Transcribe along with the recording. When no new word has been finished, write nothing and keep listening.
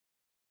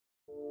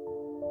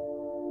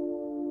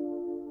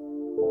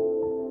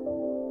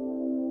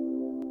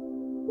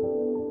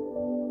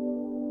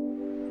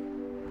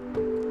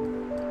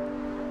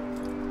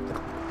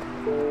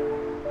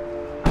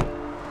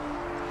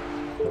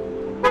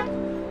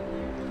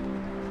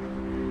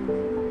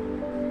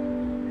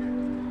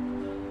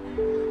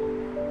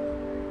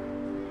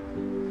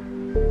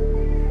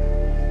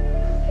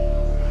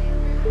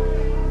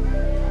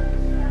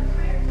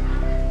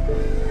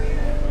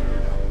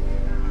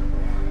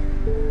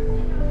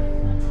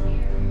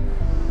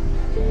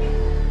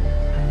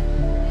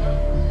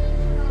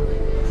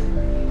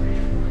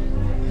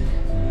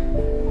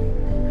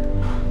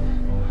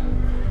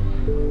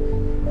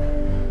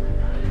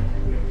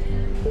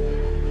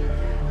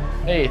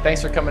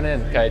thanks for coming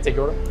in. Can I take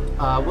your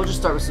order? We'll just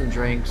start with some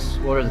drinks.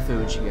 We'll order the food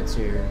when she gets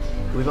here.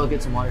 Can we both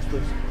get some waters,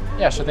 please?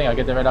 Yeah, sure thing. I'll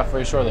get that right out for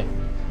you shortly.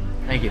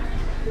 Thank you.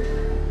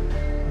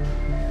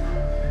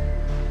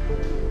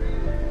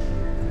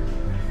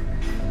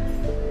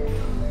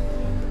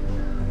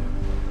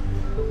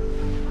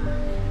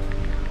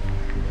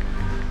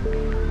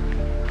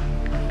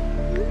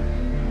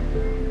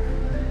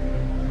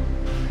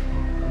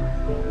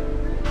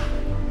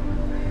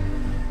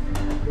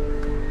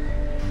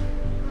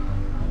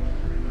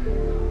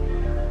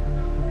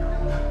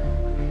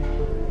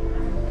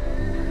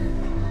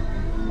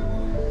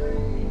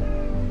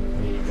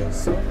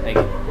 Thank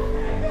you.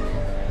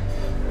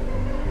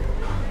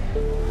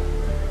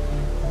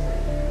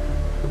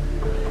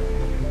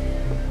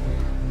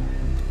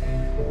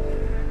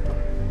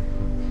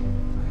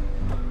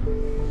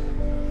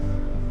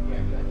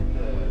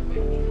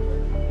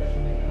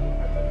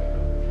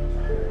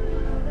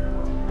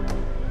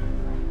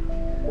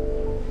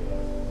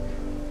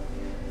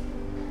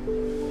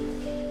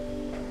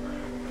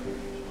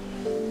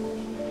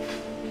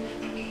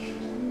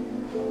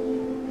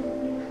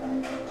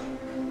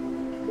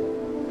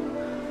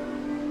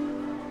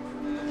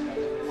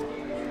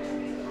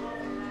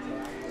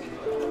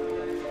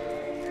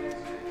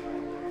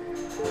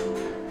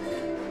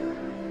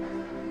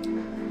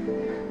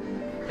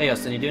 Hey,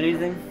 Austin, you doing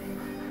anything?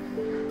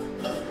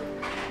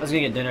 I was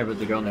gonna get dinner, but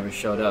the girl never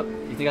showed up.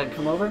 You think I could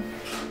come over?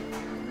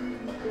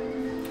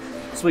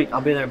 Sweet, I'll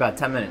be there in about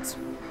 10 minutes.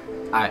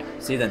 Alright,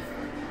 see you then.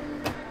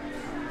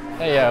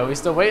 Hey, are we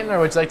still waiting, or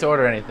would you like to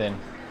order anything?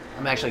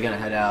 I'm actually gonna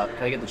head out.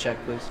 Can I get the check,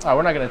 please? Oh,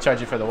 we're not going to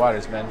charge you for the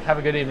waters, man. Have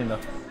a good evening,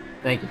 though.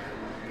 Thank you.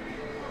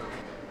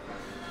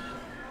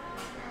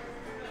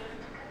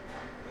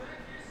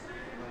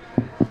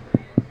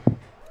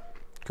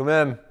 Come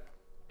in.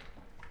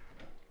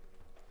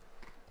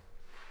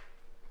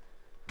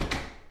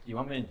 You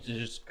want me to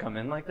just come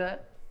in like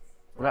that?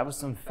 What happened with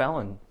some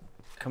felon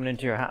coming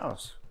into your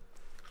house?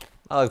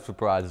 I like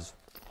surprises.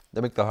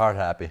 They make the heart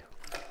happy.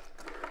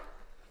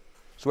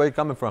 So where you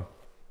coming from?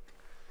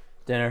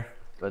 Dinner,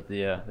 but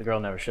the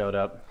girl never showed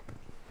up.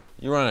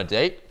 You were on a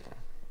date?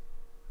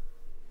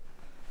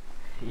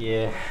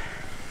 Yeah.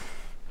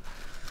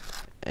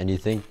 And you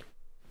think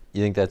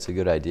that's a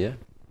good idea?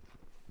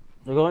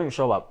 The girl didn't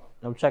show up.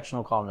 No text,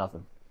 no call,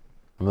 nothing.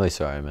 I'm really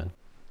sorry, man.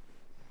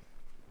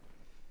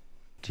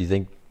 Do you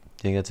think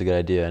that's a good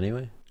idea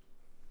anyway?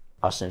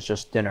 Austin, it's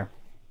just dinner.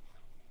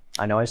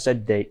 I know I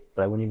said date,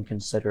 but I wouldn't even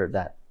consider it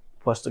that.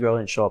 Plus, the girl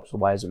didn't show up, so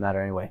why does it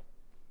matter anyway?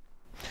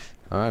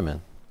 All right,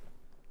 man.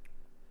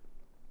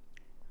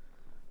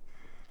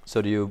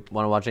 So do you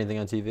want to watch anything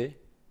on TV? I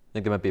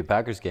think there might be a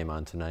Packers game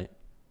on tonight.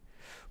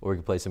 Or we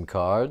can play some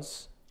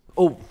cards.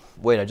 Oh,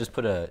 wait, I just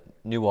put a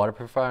new water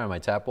purifier on my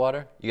tap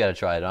water. You got to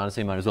try it.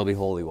 Honestly, it might as well be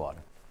holy water.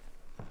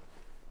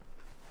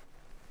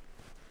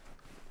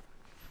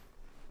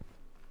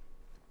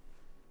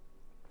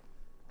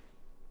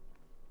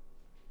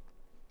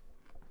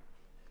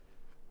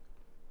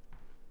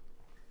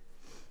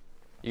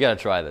 You got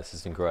to try this.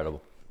 It's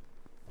incredible.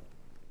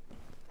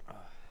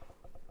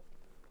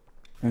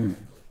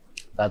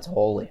 That's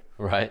holy.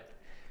 Right?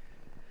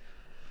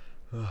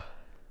 So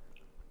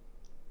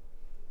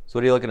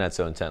what are you looking at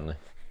so intently?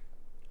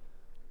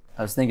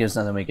 I was thinking of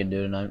something we could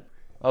do tonight.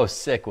 Oh,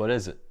 sick. What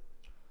is it?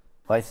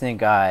 Well, I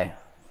think we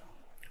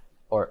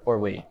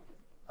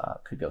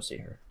could go see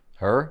her.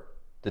 Her?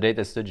 The date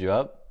that stood you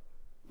up?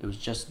 It was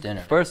just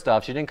dinner. First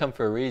off, she didn't come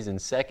for a reason.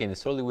 Second,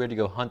 it's totally weird to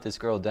go hunt this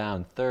girl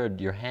down.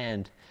 Third, your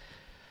hand...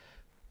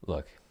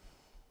 Look,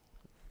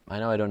 I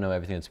know I don't know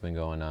everything that's been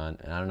going on,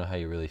 and I don't know how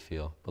you really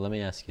feel, but let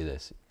me ask you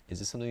this. Is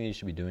this something you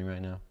should be doing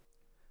right now?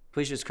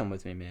 Please just come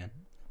with me, man.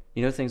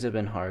 You know things have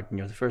been hard, and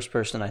you're the first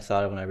person I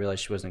thought of when I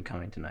realized she wasn't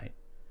coming tonight.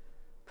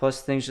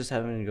 Plus, things just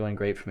haven't been going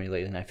great for me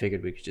lately, and I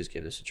figured we could just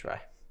give this a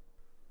try.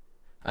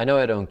 I know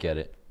I don't get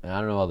it, and I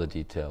don't know all the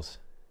details,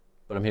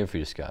 but I'm here for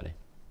you, Scotty.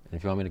 And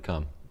if you want me to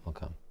come, I'll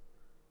come.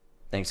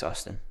 Thanks,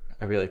 Austin.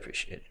 I really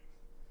appreciate it.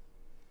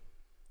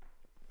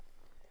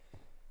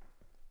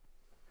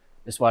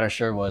 This water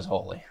sure was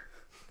holy.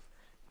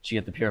 Did you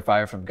get the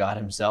purifier from God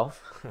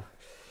himself? All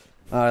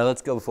right,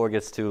 let's go before it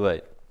gets too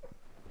late.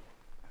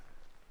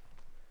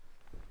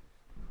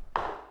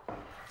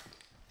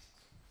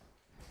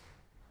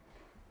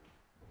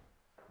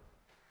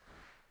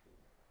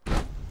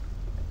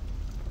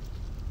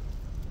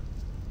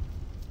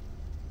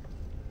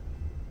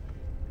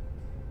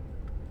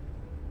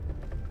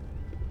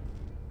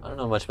 I don't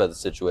know much about the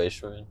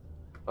situation we're in,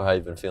 or how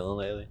you've been feeling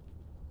lately,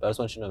 but I just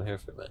want you to know I'm here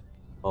for you, man.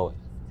 Always.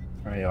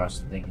 All right,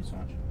 Austin. Thank you so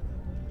much.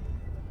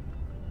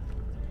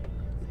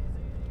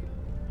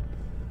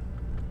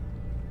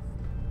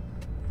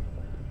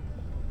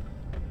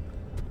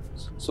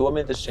 So what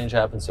made this change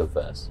happen so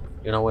fast?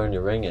 You're not wearing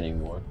your ring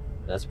anymore.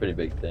 That's a pretty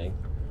big thing.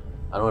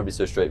 I don't want to be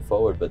so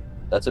straightforward, but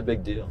that's a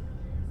big deal.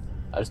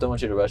 I just don't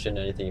want you to rush into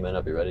anything you might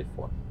not be ready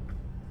for.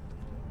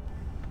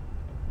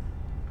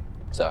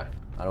 Sorry,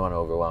 I don't want to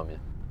overwhelm you.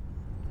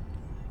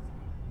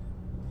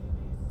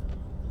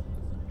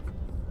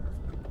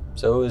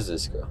 So who is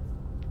this girl?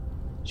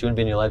 She wouldn't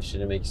be in your life if she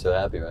didn't make you so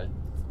happy, right?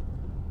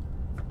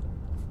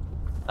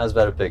 How's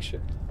about a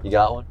picture? You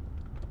got one?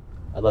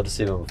 I'd love to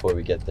see one before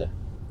we get there.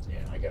 Yeah,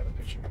 I got a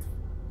picture.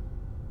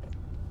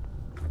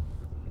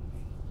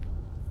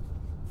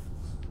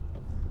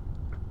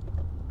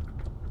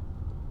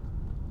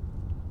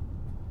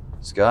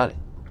 Scotty,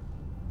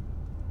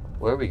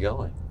 where are we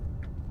going?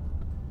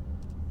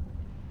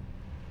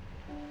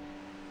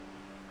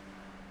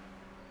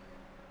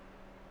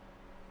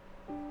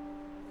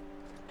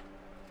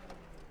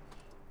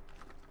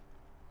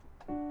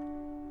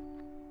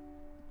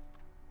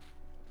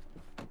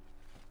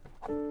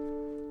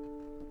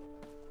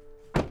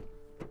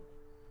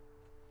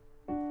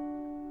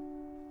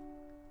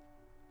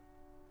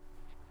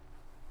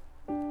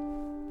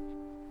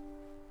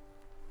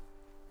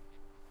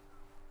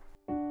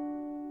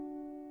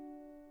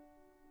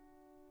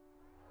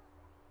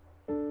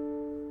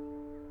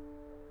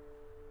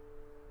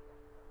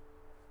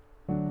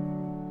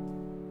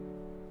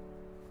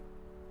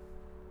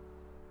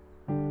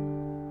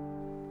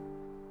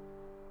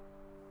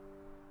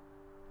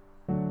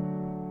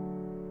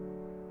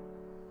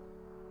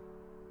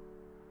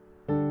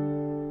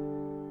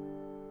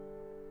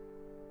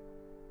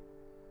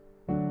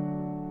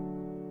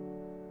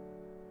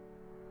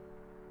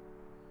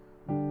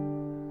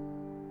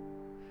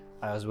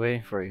 I was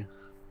waiting for you.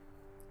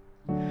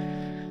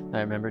 I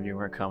remembered you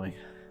weren't coming.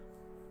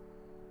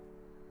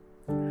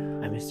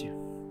 I missed you.